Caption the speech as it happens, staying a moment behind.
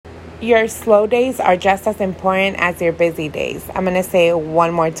Your slow days are just as important as your busy days. I'm going to say it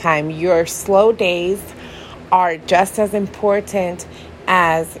one more time. Your slow days are just as important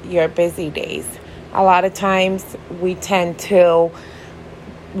as your busy days. A lot of times we tend to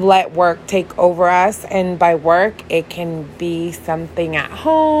let work take over us, and by work it can be something at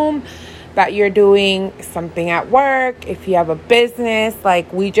home that you're doing, something at work. If you have a business,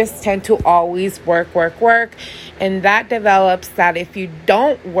 like, we just tend to always work, and that develops that if you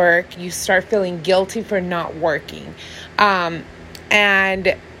don't work, you start feeling guilty for not working.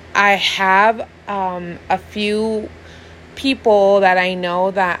 And I have a few people that I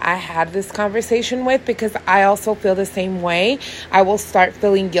know that I had this conversation with, because I also feel the same way. I will start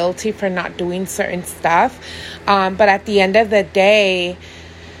feeling guilty for not doing certain stuff. But at the end of the day,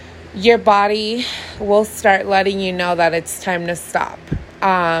 your body will start letting you know that it's time to stop.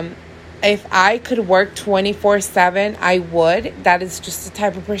 If I could work 24/7, I would. That is just the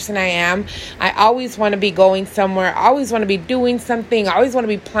type of person I am. I always want to be going somewhere. I always want to be doing something. I always want to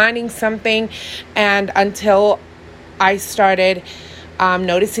be planning something. And until I started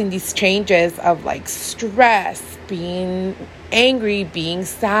noticing these changes of like stress, being angry, being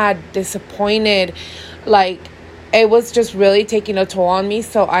sad, disappointed, like, it was just really taking a toll on me.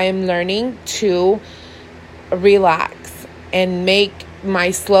 So I am learning to relax and make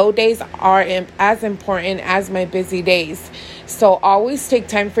my slow days are as important as my busy days. So always take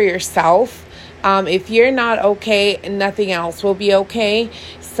time for yourself. If you're not okay, nothing else will be okay.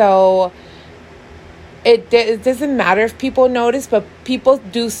 So it doesn't matter if people notice, but people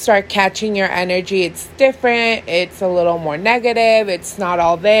do start catching your energy. It's different. It's a little more negative. It's not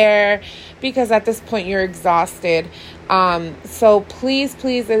all there, because at this point you're exhausted. So please,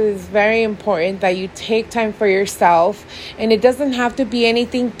 it is very important that you take time for yourself. And it doesn't have to be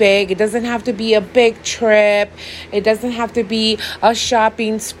anything big. It doesn't have to be a big trip. It doesn't have to be a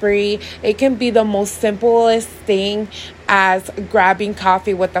shopping spree. It can be the most simplest thing, as grabbing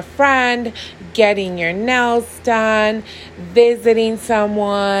coffee with a friend, getting your nails done, visiting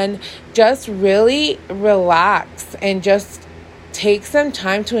someone. Just really relax and just take some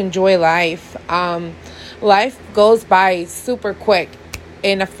time to enjoy life. Life goes by super quick,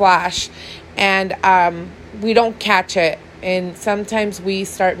 in a flash, and we don't catch it. And sometimes we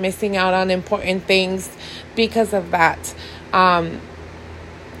start missing out on important things because of that.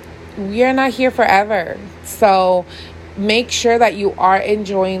 We are not here forever. So make sure that you are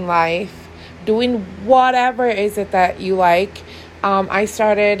enjoying life, doing whatever is it that you like. I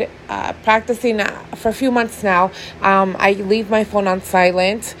started practicing for a few months now. I leave my phone on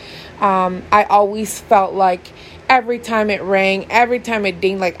silent. I always felt like every time it rang, every time it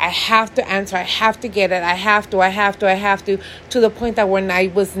dinged, like I have to answer, I have to get it, I have to the point that when I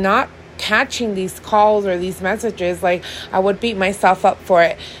was not catching these calls or these messages, like, I would beat myself up for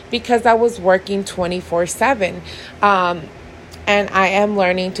it, because I was working 24/7. And I am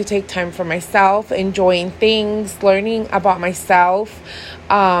learning to take time for myself, enjoying things, learning about myself.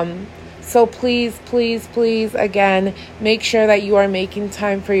 So please, again, make sure that you are making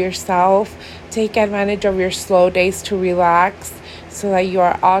time for yourself. Take advantage of your slow days to relax, so that you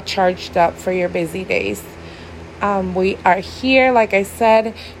are all charged up for your busy days. We are here, like I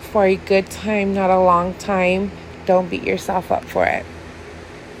said, for a good time, not a long time. Don't beat yourself up for it.